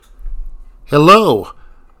Hello,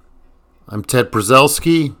 I'm Ted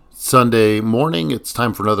Przelski. Sunday morning, it's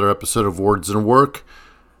time for another episode of Words and Work.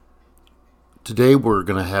 Today we're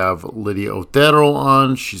going to have Lydia Otero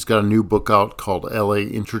on. She's got a new book out called LA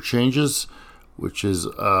Interchanges, which is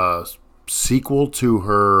a sequel to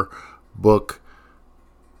her book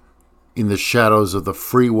In the Shadows of the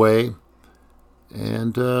Freeway.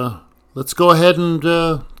 And let's go ahead and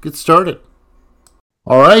get started.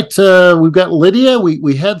 All right, we've got Lydia.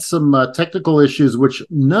 We had some technical issues, which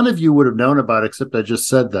none of you would have known about, except I just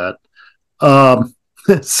said that.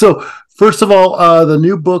 So first of all, the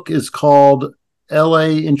new book is called LA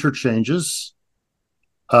Interchanges.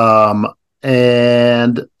 And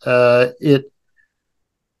it,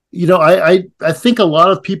 I think a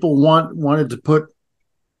lot of people wanted to put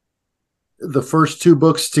the first two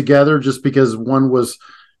books together just because one was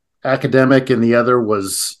academic and the other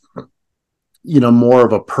was more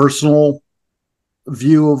of a personal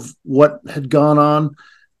view of what had gone on.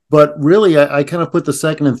 But really, I kind of put the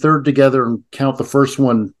second and third together and count the first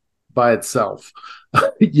one by itself,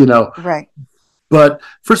 Right. But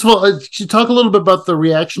first of all, could you talk a little bit about the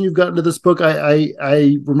reaction you've gotten to this book?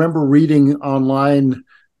 I remember reading online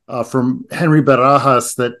from Henry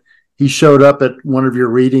Barajas that he showed up at one of your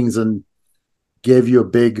readings and gave you a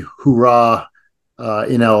big hoorah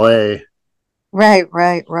in LA. Right.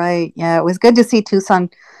 Yeah, it was good to see Tucson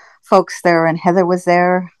folks there, and Heather was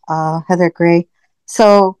there, Heather Gray.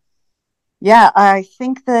 So, yeah, I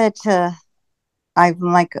think that I'm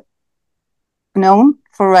known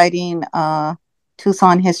for writing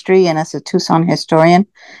Tucson history and as a Tucson historian.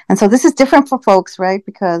 And so this is different for folks, right?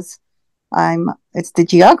 Because it's the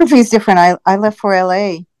geography is different. I left for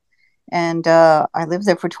LA and I lived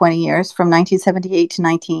there for 20 years, from 1978 to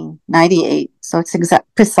 1998. So it's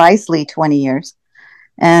precisely 20 years.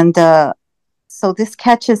 And so this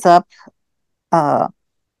catches up.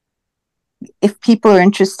 If people are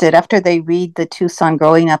interested, after they read the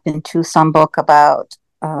Growing Up in Tucson book about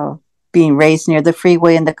being raised near the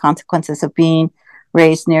freeway and the consequences of being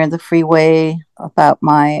raised near the freeway, about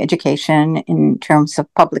my education in terms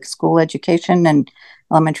of public school education and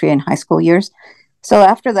elementary and high school years. So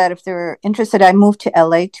after that, if they're interested, I moved to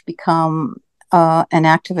LA to become an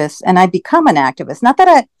activist, and I become an activist. Not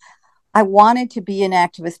that I wanted to be an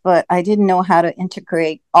activist, but I didn't know how to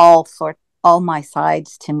integrate all my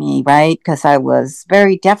sides to me, right? Because I was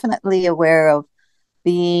very definitely aware of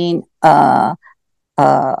being Chicanx,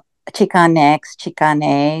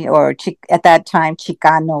 Chicane, or at that time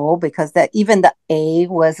Chicano, because that even the A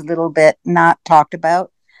was a little bit not talked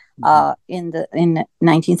about in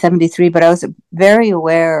 1973. But I was very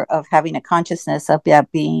aware of having a consciousness of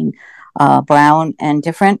that being brown and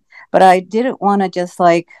different. But I didn't want to just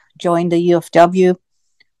join the UFW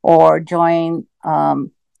or join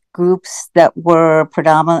groups that were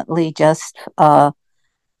predominantly just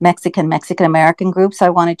Mexican American groups. I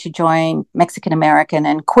wanted to join Mexican American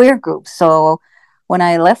and queer groups. So when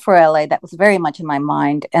I left for LA, that was very much in my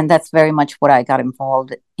mind, and that's very much what I got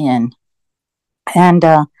involved in. And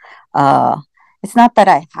it's not that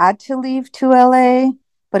I had to leave to LA,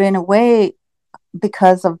 but in a way,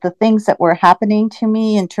 because of the things that were happening to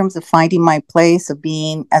me in terms of finding my place of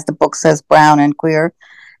being, as the book says, brown and queer,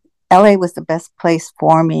 LA was the best place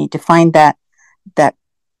for me to find that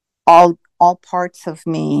all parts of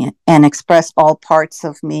me and express all parts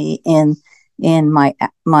of me in my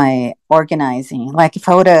organizing. Like if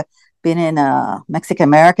I would have been in a Mexican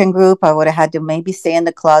American group, I would have had to maybe stay in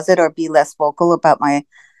the closet or be less vocal about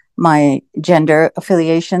my gender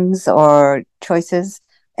affiliations or choices.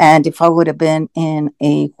 And if I would have been in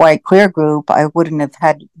a white queer group, I wouldn't have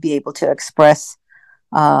had to be able to express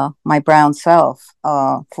my brown self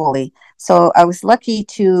fully. So I was lucky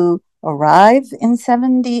to arrive in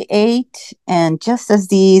 78, and just as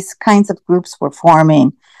these kinds of groups were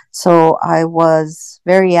forming. So I was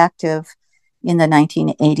very active in the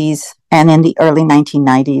 1980s and in the early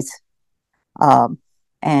 1990s.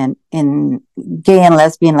 And in Gay and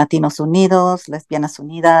Lesbian Latinos Unidos, Lesbianas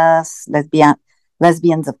Unidas,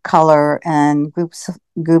 lesbians of color, and groups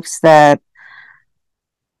that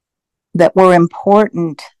were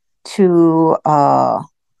important to all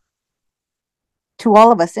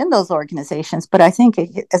of us in those organizations. But I think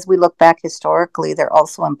as we look back historically, they're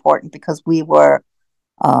also important because we were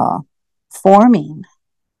forming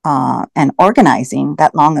and organizing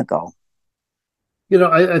that long ago.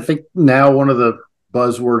 I think now one of the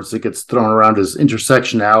buzzwords that gets thrown around is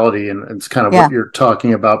intersectionality, and it's kind of what you're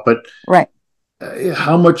talking about. But right.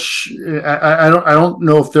 How much I don't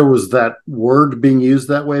know if there was that word being used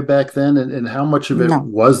that way back then, and how much of it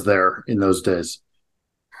was there in those days.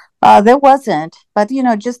 There wasn't, but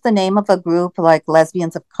just the name of a group like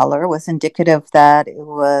Lesbians of Color was indicative that it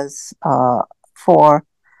was for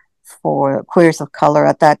queers of color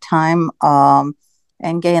at that time.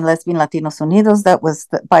 And Gay and Lesbian Latinos Unidos, that was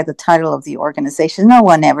by the title of the organization. No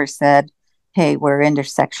one ever said, hey, we're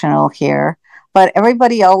intersectional here. But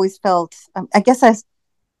everybody always felt, I guess,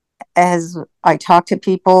 as I talk to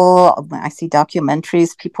people, when I see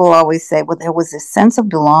documentaries, people always say, well, there was this sense of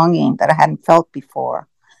belonging that I hadn't felt before.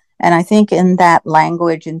 And I think in that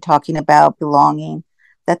language and talking about belonging,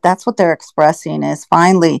 that's what they're expressing is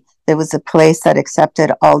finally there was a place that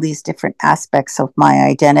accepted all these different aspects of my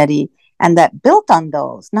identity and that built on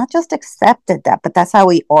those, not just accepted that, but that's how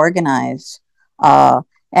we organized.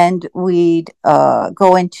 And we'd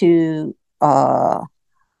go into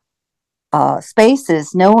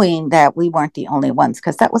spaces knowing that we weren't the only ones,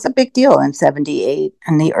 because that was a big deal in 78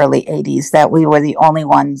 and the early 80s that we were the only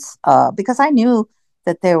ones, because I knew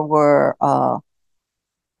that there were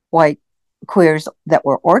white queers that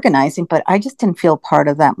were organizing, but I just didn't feel part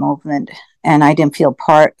of that movement, and I didn't feel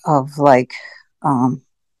part of um,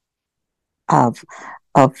 of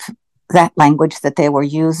of that language that they were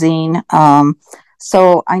using.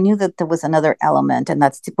 So I knew that there was another element, and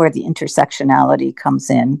that's where the intersectionality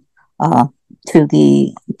comes in, uh, to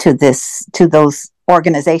those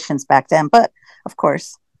organizations back then. But of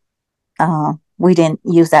course, we didn't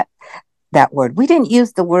use that word. We didn't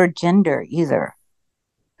use the word gender either.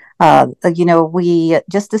 We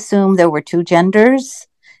just assumed there were two genders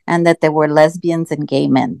and that there were lesbians and gay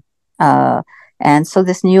men. And so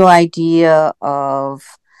this new idea of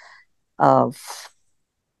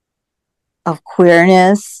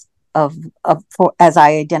queerness, as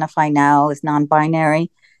I identify now as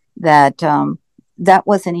non-binary, that that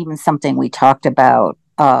wasn't even something we talked about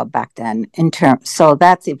back then in terms. So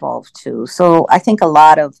that's evolved too. So I think a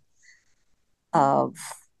lot of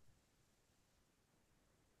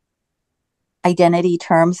identity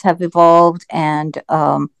terms have evolved, and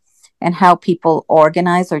how people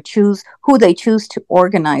organize or choose who they choose to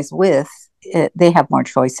organize with. They have more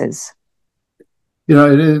choices.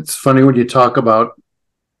 It's funny when you talk about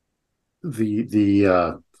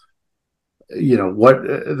the what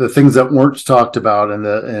the things that weren't talked about and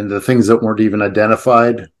the things that weren't even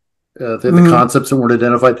identified, the concepts that weren't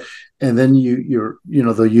identified, and then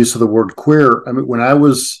the use of the word queer. I mean, when I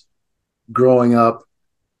was growing up,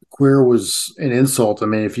 queer was an insult. I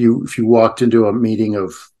mean, if you walked into a meeting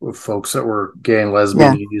of folks that were gay and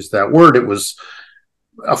lesbian, you used that word, it was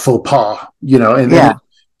a faux pas, and then it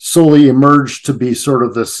slowly emerged to be sort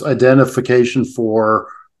of this identification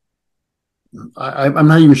for, I'm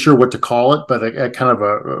not even sure what to call it, but a kind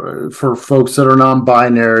of for folks that are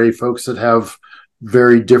non-binary, folks that have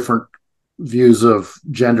very different views of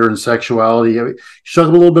gender and sexuality. I mean, talk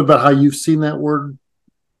a little bit about how you've seen that word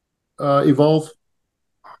evolve.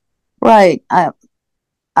 Right.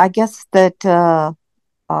 I guess that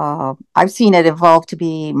I've seen it evolve to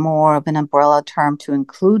be more of an umbrella term to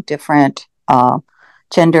include different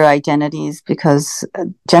gender identities, because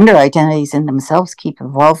gender identities in themselves keep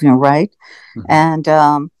evolving, right?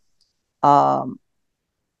 Mm-hmm.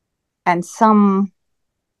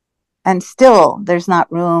 And still there's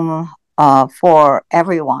not room for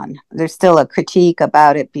everyone. There's still a critique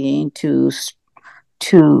about it being too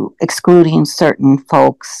excluding certain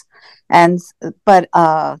folks. But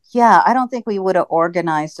I don't think we would have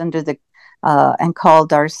organized under the and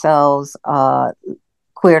called ourselves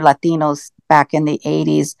queer Latinos back in the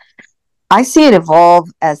 80s. I see it evolve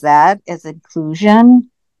as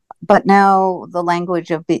inclusion, but now the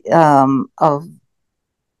language of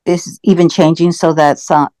is even changing so that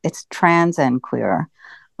it's trans and queer.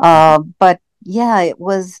 But yeah, it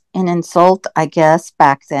was an insult, I guess,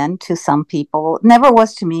 back then to some people. It never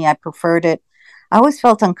was to me. I preferred it. I always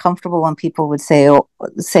felt uncomfortable when people would say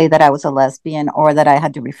that I was a lesbian, or that I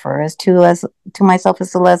had to refer to myself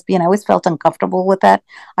as a lesbian. I always felt uncomfortable with that.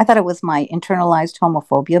 I thought it was my internalized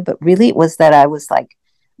homophobia, but really it was that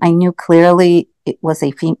I knew clearly it was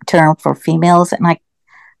a term for females, and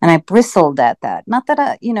I bristled at that. Not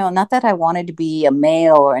that I wanted to be a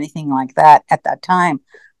male or anything like that at that time,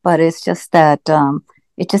 but it's just that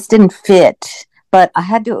it just didn't fit. But I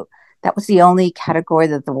had to. That was the only category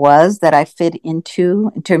that I fit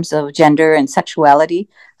into in terms of gender and sexuality.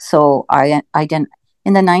 So I didn't.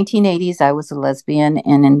 In the 1980s, I was a lesbian,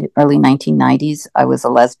 and in the early 1990s, I was a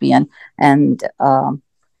lesbian. And I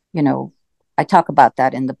talk about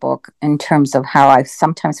that in the book in terms of how I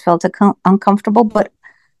sometimes felt uncomfortable. But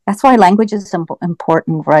that's why language is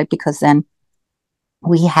important, right? Because then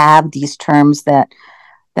we have these terms that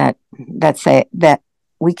say that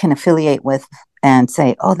we can affiliate with and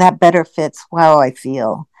say, oh, that better fits how I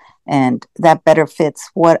feel. and that better fits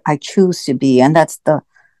what I choose to be. And that's the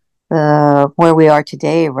where we are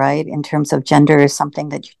today, right? In terms of gender is something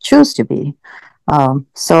that you choose to be.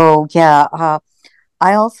 So yeah,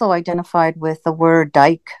 I also identified with the word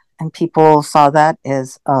dyke, and people saw that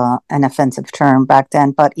as an offensive term back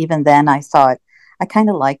then. But even then, I saw it. I kind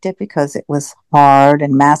of liked it because it was hard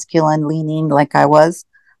and masculine leaning, like I was.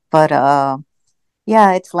 But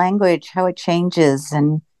yeah, it's language, how it changes,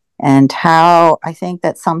 and how I think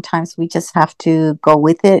that sometimes we just have to go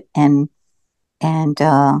with it and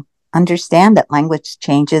understand that language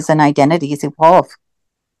changes and identities evolve.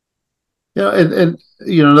 Yeah, and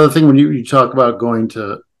another thing when you talk about going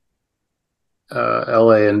to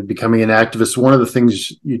LA and becoming an activist, one of the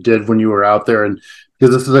things you did when you were out there, and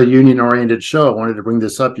because this is a union oriented show, I wanted to bring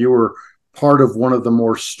this up. You were part of one of the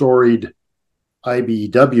more storied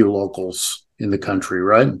IBEW locals in the country,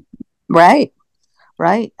 right? Right,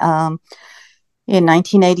 right. In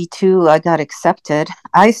 1982, I got accepted.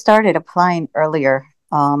 I started applying earlier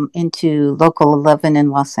into Local 11 in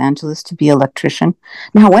Los Angeles to be an electrician.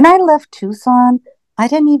 Now, when I left Tucson, I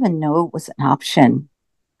didn't even know it was an option.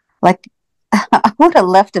 Like, I would have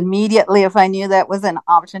left immediately if I knew that was an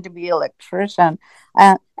option to be an electrician.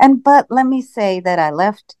 But let me say that I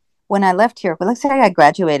left when I left here. But let's say I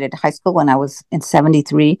graduated high school when I was in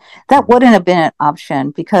 '73. That wouldn't have been an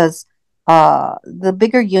option because the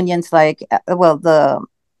bigger unions, like the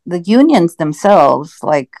unions themselves,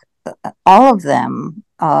 like all of them,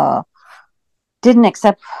 didn't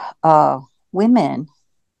accept women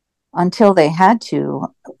until they had to,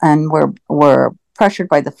 and were pressured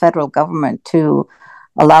by the federal government to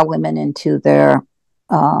allow women into their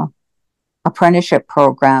uh, apprenticeship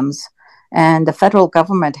programs, and the federal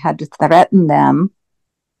government had to threaten them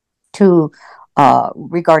to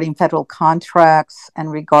regarding federal contracts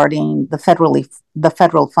and regarding the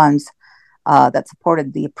federal funds that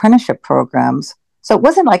supported the apprenticeship programs. So it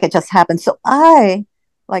wasn't like it just happened. So I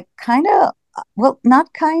like kind of, well,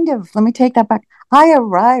 not kind of, let me take that back. I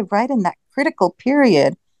arrived right in that critical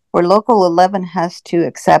period where Local 11 has to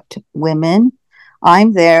accept women.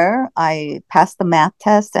 I'm there. I passed the math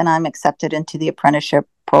test and I'm accepted into the apprenticeship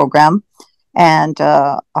program. And,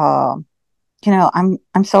 I'm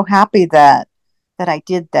so happy that I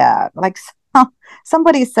did that. Like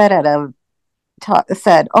somebody said at a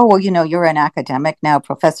said, "Oh, well, you're an academic now,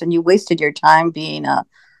 professor, and you wasted your time being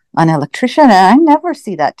an electrician." And I never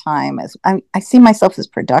see that time as I see myself as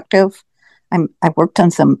productive. I worked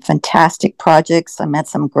on some fantastic projects. I met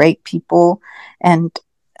some great people, and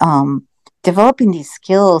um, developing these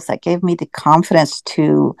skills that gave me the confidence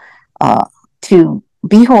uh, to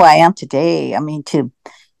be who I am today. I mean, to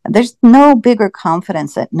there's no bigger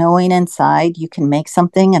confidence than knowing inside you can make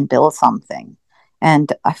something and build something.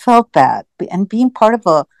 And I felt that, and being part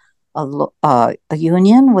of a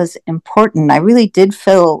union was important. I really did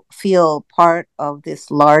feel part of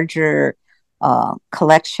this larger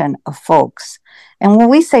collection of folks. And when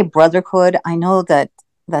we say brotherhood, I know that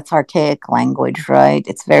that's archaic language, right?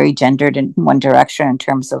 It's very gendered in one direction in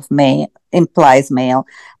terms of male implies male,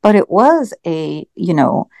 but it was a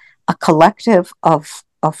collective of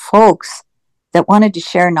folks that wanted to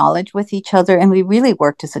share knowledge with each other, and we really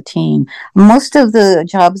worked as a team. Most of the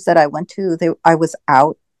jobs that I went to, I was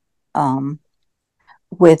out um,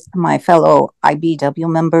 with my fellow IBW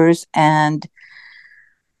members, and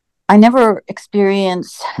I never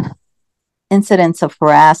experienced incidents of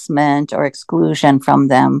harassment or exclusion from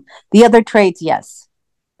them. The other trades, yes.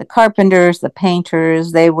 The carpenters, the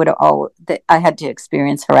painters, I had to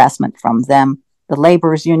experience harassment from them. The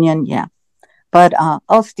laborers union, yeah. But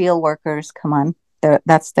steel workers, come on,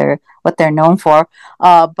 that's what they're known for.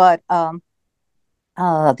 But the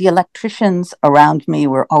electricians around me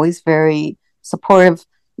were always very supportive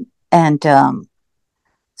and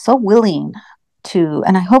so willing to,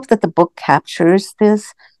 and I hope that the book captures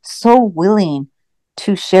this, so willing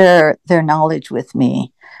to share their knowledge with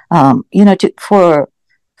me.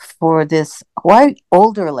 For this white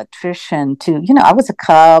older electrician to, I was a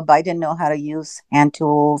cub, I didn't know how to use hand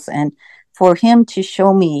tools, and for him to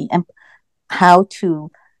show me and how to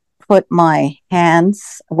put my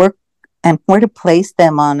hands work and where to place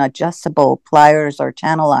them on adjustable pliers or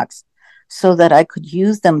channel locks so that I could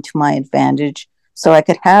use them to my advantage, so I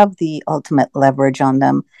could have the ultimate leverage on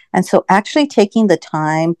them. And so actually taking the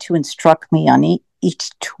time to instruct me on each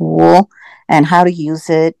tool and how to use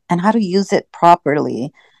it and how to use it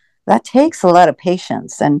properly, that takes a lot of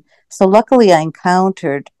patience. And so luckily I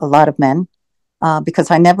encountered a lot of men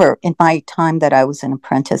because I never, in my time that I was an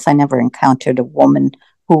apprentice, I never encountered a woman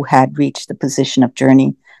who had reached the position of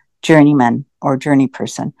journeyman or journey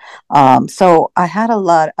person. So I had a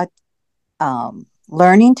lot.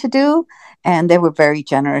 learning to do. And they were very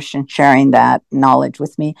generous in sharing that knowledge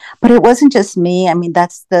with me. But it wasn't just me. I mean,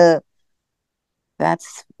 that's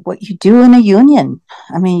what you do in a union.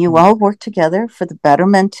 I mean, you all work together for the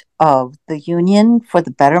betterment of the union, for the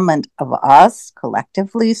betterment of us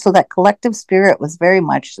collectively. So that collective spirit was very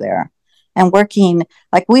much there. And working,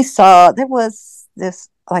 like we saw, there was this,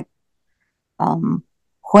 like, um,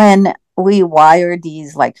 when we wired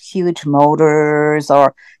these like huge motors,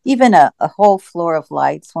 or even a whole floor of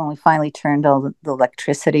lights when we finally turned on the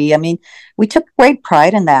electricity. I mean, we took great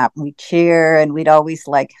pride in that. We'd cheer and we'd always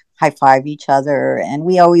like high five each other. And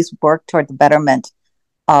we always worked toward the betterment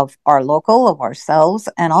of our local, of ourselves,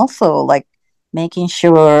 and also like making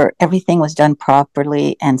sure everything was done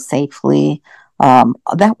properly and safely.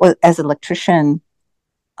 That was, as an electrician,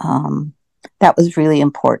 um, that was really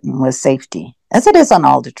important, was safety, as it is on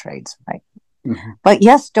all the trades, right? Mm-hmm. But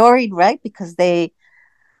yes, storied, right? Because they,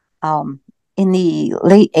 in the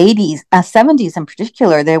late 80s, 70s in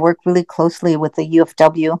particular, they worked really closely with the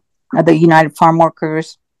UFW, the United Farm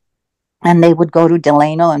Workers, and they would go to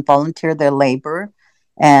Delano and volunteer their labor.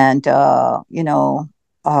 And, and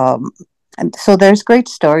so there's great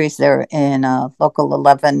stories there in Local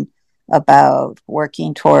 11 about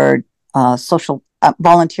working toward social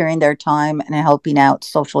volunteering their time and helping out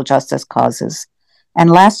social justice causes.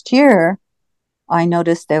 And last year, I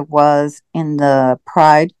noticed there was in the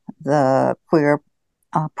Pride, the queer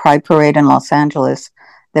Pride parade in Los Angeles,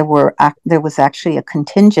 there was actually a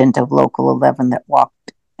contingent of Local 11 that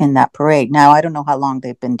walked in that parade. Now, I don't know how long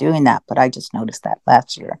they've been doing that, but I just noticed that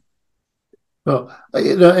last year. Well,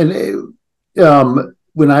 and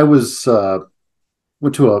when I was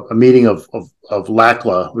went to a meeting of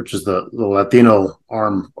LACLA, which is the Latino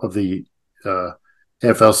arm of the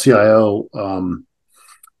AFL-CIO.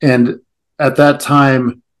 And at that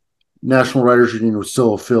time, National Writers Union was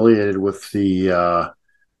still affiliated with the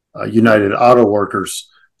United Auto Workers.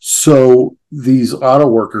 So these auto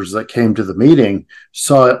workers that came to the meeting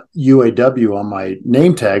saw UAW on my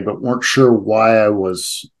name tag, but weren't sure why I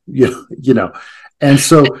was, And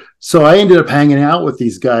so I ended up hanging out with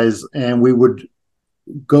these guys, and we would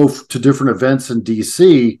go to different events in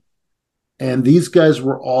DC. And these guys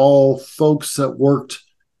were all folks that worked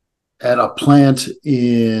at a plant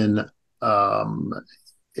in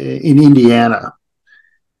Indiana.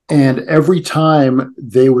 And every time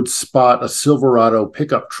they would spot a Silverado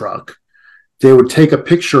pickup truck, they would take a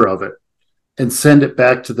picture of it and send it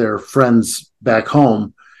back to their friends back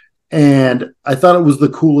home. And I thought it was the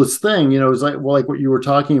coolest thing. It was like, well, like what you were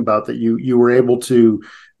talking about, that you were able to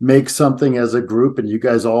make something as a group, and you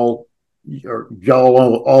guys y'all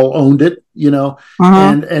all owned it,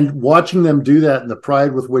 and watching them do that, and the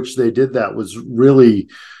pride with which they did that was really,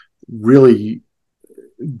 really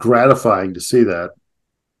gratifying to see that.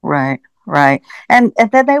 Right. And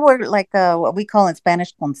then they were like what we call in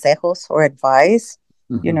Spanish consejos, or advice.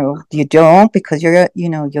 Mm-hmm. You don't, because you're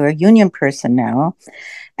a union person now.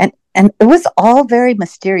 And it was all very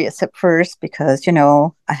mysterious at first, because,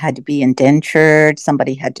 I had to be indentured.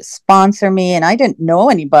 Somebody had to sponsor me, and I didn't know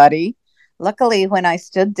anybody. Luckily, when I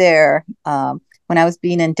stood there, when I was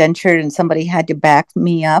being indentured and somebody had to back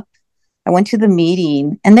me up, I went to the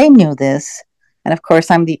meeting, and they knew this. And of course,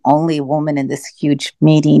 I'm the only woman in this huge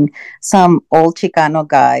meeting. Some old Chicano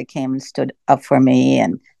guy came and stood up for me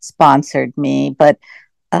and sponsored me. But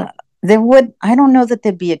I don't know that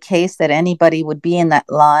there'd be a case that anybody would be in that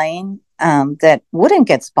line that wouldn't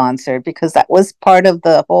get sponsored, because that was part of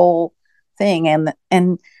the whole thing. And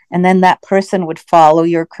then that person would follow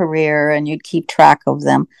your career, and you'd keep track of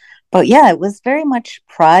them. But yeah, it was very much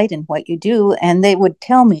pride in what you do. And they would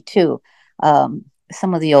tell me too.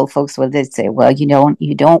 Some of the old folks they'd say, well, you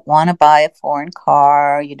don't want to buy a foreign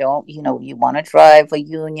car. You don't, you want to drive a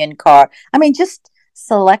union car. I mean, just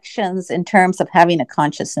selections in terms of having a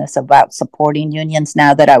consciousness about supporting unions,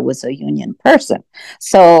 now that I was a union person.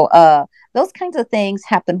 So those kinds of things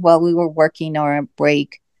happened while we were working, or a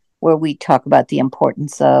break, where we talk about the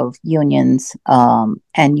importance of unions and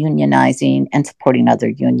unionizing and supporting other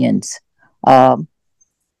unions.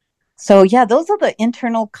 So yeah, those are the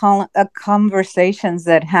internal conversations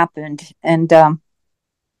that happened, and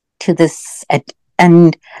to this,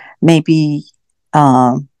 and maybe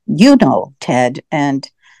Ted, and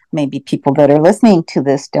maybe people that are listening to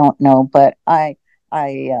this don't know, but I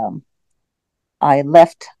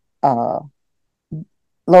left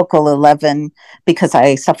Local 11 because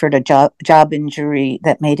I suffered a job injury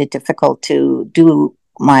that made it difficult to do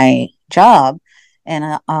my job,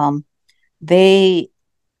 and they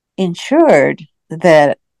ensured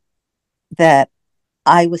that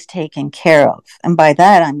I was taken care of. And by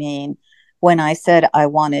that, I mean, when I said I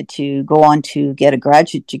wanted to go on to get a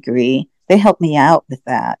graduate degree, they helped me out with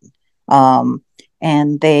that. Um,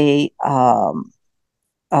 and they uh,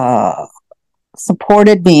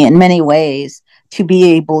 supported me in many ways to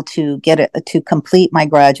be able to to complete my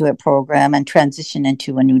graduate program and transition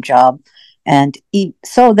into a new job. And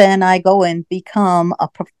so then I go and become a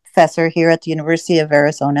professor here at the University of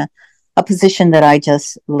Arizona, a position that I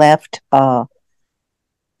just left uh,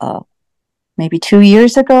 maybe 2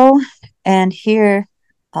 years ago. And here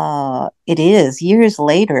it is years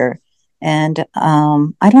later. And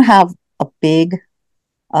I don't have a big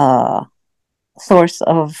uh, source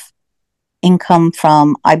of income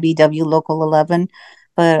from IBEW Local 11,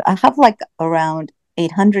 but I have like around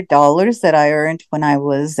 $800 that I earned when I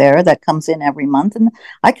was there that comes in every month. And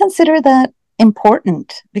I consider that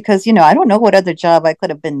important because, I don't know what other job I could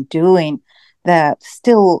have been doing that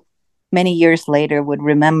still many years later would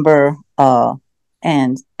remember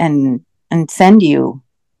and send you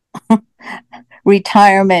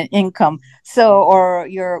retirement income, so or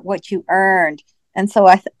your what you earned. And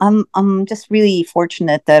so I'm just really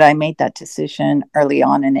fortunate that I made that decision early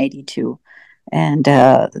on in 82. And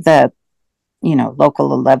that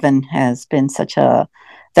Local 11 has been such a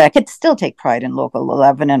that I could still take pride in Local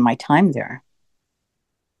 11 and my time there.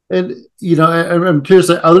 And I'm curious,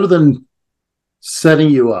 other than setting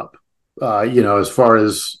you up, as far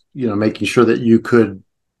as making sure that you could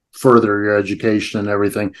further your education and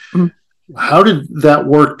everything, Mm. how did that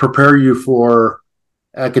work prepare you for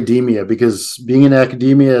academia? Because being in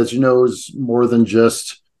academia, as you know, is more than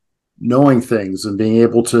just knowing things and being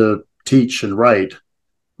able to teach and write.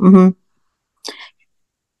 Mm-hmm.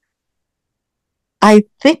 I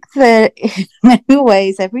think that in many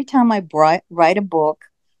ways, every time I write a book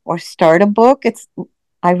or start a book,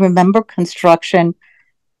 I remember construction,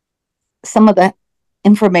 some of the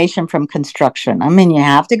information from construction. I mean, you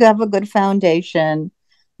have to have a good foundation.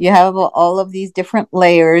 You have all of these different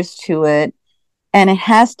layers to it, and it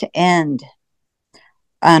has to end.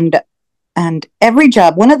 And every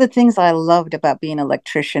job, one of the things I loved about being an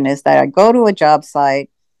electrician is that I go to a job site,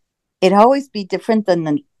 it always be different than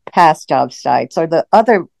the past job sites or the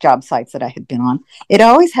other job sites that I had been on. It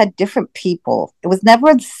always had different people. It was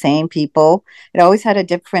never the same people. It always had a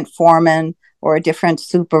different foreman or a different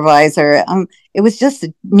supervisor. It was just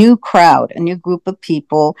a new crowd, a new group of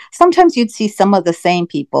people. Sometimes you'd see some of the same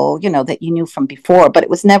people, that you knew from before, but it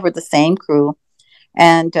was never the same crew.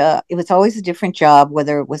 And it was always a different job,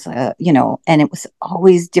 whether it was and it was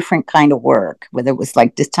always different kind of work, whether it was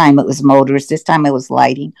like this time it was motors, this time it was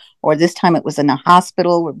lighting, or this time it was in a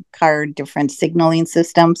hospital, required different signaling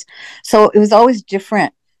systems. So it was always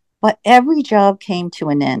different, but every job came to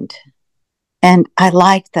an end. And I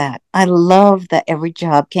like that. I love that every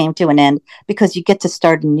job came to an end because you get to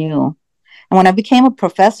start anew. And when I became a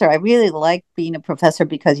professor, I really liked being a professor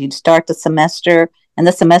because you'd start the semester and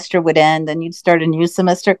the semester would end and you'd start a new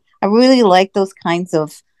semester. I really like those kinds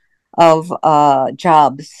of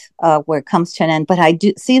jobs where it comes to an end. But I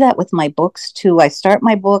do see that with my books too. I start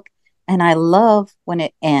my book and I love when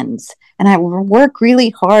it ends. And I work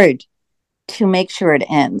really hard to make sure it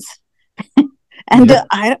ends. And Yeah.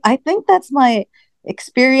 I think that's my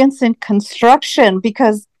experience in construction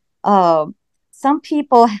because uh, some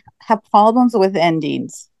people have problems with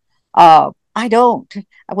endings. I don't.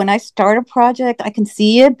 When I start a project, I can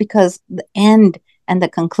see it because the end and the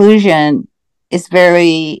conclusion is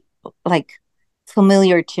very like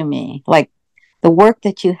familiar to me. Like the work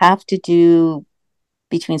that you have to do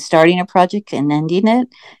between starting a project and ending it,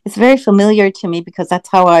 it's very familiar to me because that's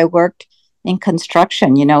how I worked in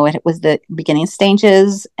construction. It was the beginning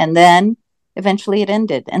stages and then eventually it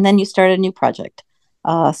ended and then you start a new project.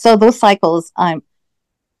 So those cycles, I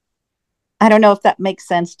don't know if that makes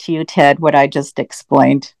sense to you, Ted, what I just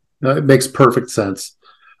explained. No, it makes perfect sense.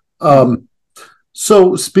 Yeah. Um,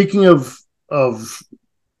 so speaking of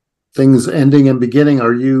things ending and beginning,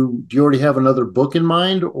 do you already have another book in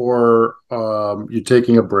mind, or you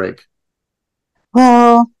taking a break?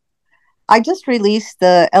 Well, I just released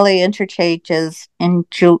the LA Interchanges in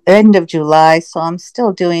end of July, so I'm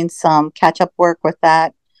still doing some catch up work with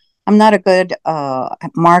that. I'm not a good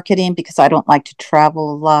at marketing because I don't like to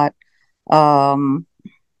travel a lot. Um,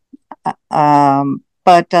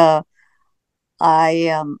 but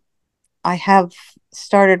I I have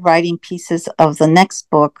started writing pieces of the next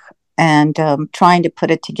book and trying to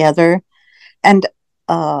put it together. And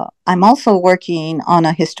I'm also working on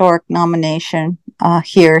a historic nomination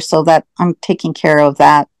here, so that I'm taking care of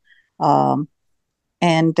that. Um,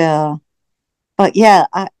 and but yeah,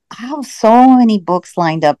 I have so many books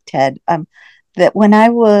lined up, Ted. That when I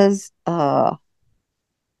was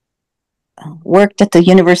worked at the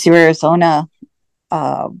University of Arizona,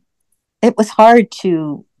 uh, it was hard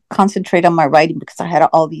to concentrate on my writing because I had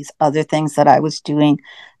all these other things that I was doing.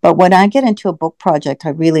 But when I get into a book project, I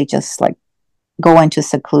really just like go into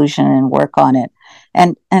seclusion and work on it.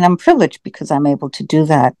 And I'm privileged because I'm able to do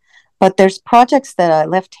that. But there's projects that I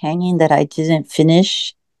left hanging that I didn't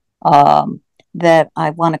finish, um, that I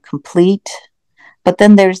want to complete. But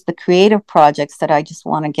then there's the creative projects that I just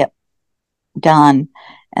want to get done.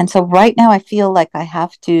 And so right now I feel like I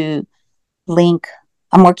have to link.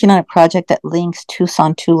 I'm working on a project that links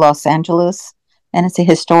Tucson to Los Angeles, and it's a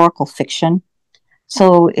historical fiction.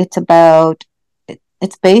 So it's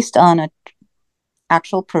based on an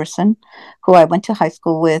actual person who I went to high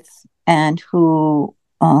school with and who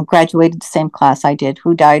graduated the same class I did,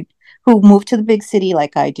 who died, who moved to the big city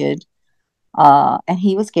like I did, and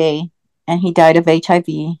he was gay, and he died of HIV.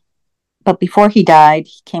 But before he died,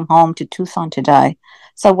 he came home to Tucson to die.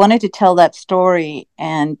 So I wanted to tell that story,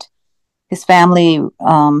 and his family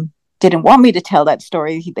didn't want me to tell that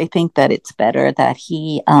story. They think that it's better that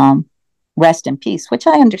he rest in peace, which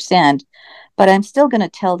I understand. But I'm still going to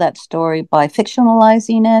tell that story by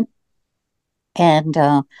fictionalizing it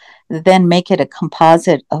and then make it a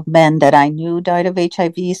composite of men that I knew died of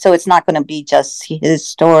HIV. So it's not going to be just his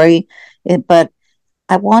story, but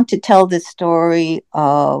I want to tell this story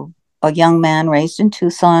of a young man raised in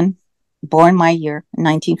Tucson, born my year,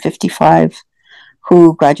 1955,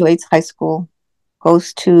 who graduates high school,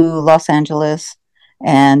 goes to Los Angeles,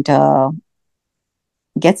 and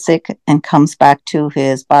gets sick and comes back to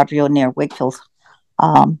his barrio near Wakefield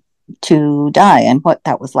um, to die, and what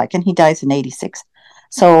that was like. And he dies in 86.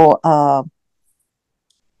 So I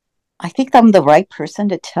think I'm the right person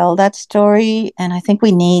to tell that story. And I think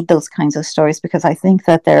we need those kinds of stories because I think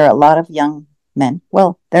that there are a lot of young men.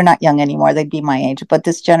 Well, they're not young anymore. They'd be my age, but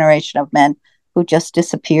this generation of men who just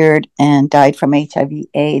disappeared and died from HIV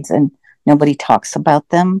AIDS, and nobody talks about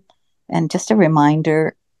them. And just a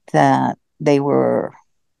reminder that they were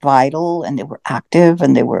vital and they were active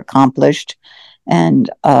and they were accomplished. And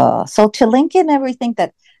so to link in everything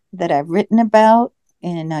that I've written about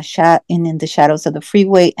in in the shadows of the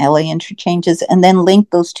freeway, LA Interchanges, and then link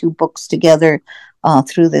those two books together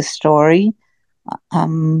through this story. I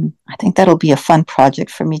think that'll be a fun project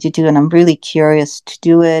for me to do, and I'm really curious to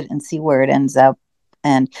do it and see where it ends up.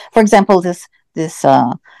 And for example, this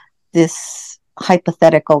this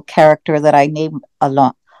hypothetical character that I named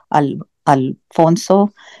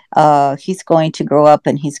Alfonso, he's going to grow up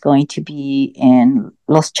and he's going to be in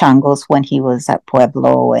Los Changos when he was at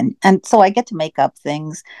Pueblo. And so I get to make up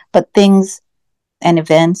things, but things and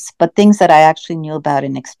events, but things that I actually knew about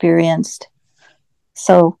and experienced.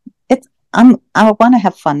 So I want to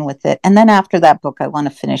have fun with it. And then after that book, I want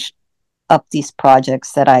to finish up these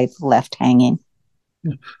projects that I've left hanging.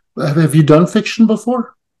 Have you done fiction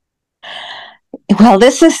before? Well,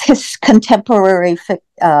 this is his contemporary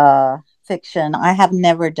fiction. I have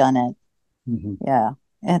never done it. Mm-hmm. Yeah,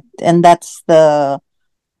 and that's the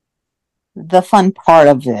fun part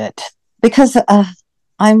of it because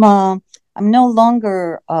I'm no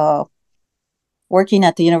longer working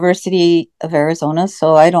at the University of Arizona,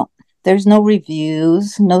 so I don't. There's no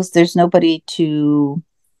reviews. There's nobody to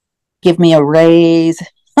give me a raise.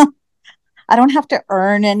 I don't have to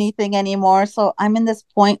earn anything anymore. So I'm in this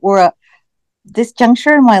point where this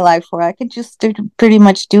juncture in my life where I could just pretty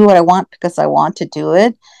much do what I want because I want to do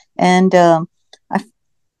it. And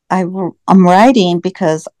I'm writing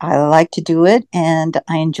because I like to do it and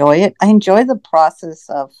I enjoy it. I enjoy the process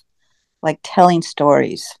of like telling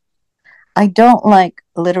stories. I don't like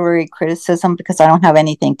literary criticism because I don't have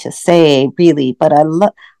anything to say really, but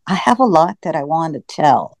I have a lot that I want to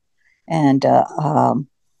tell. And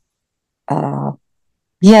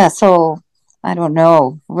yeah, so I don't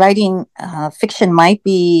know. Writing fiction might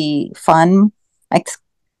be fun. Like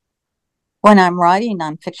when I'm writing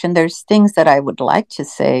nonfiction, there's things that I would like to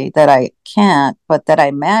say that I can't, but that I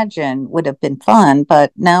imagine would have been fun.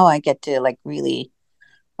 But now I get to like really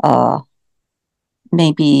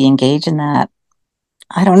maybe engage in that.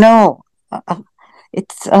 I don't know.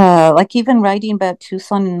 It's like even writing about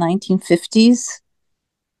Tucson in the 1950s.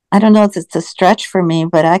 I don't know if it's a stretch for me,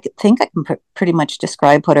 but I think I can pretty much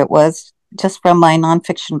describe what it was just from my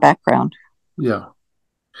nonfiction background. Yeah.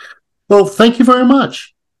 Well, thank you very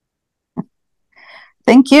much.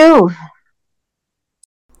 Thank you.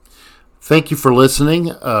 Thank you for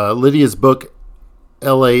listening. Lydia's book,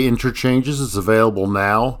 LA Interchanges, is available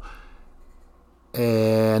now.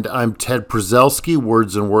 And I'm Ted Przelski.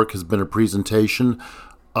 Words and Work has been a presentation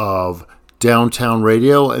of Downtown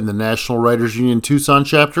Radio and the National Writers Union Tucson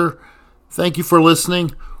chapter. Thank you for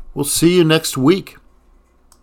listening. We'll see you next week.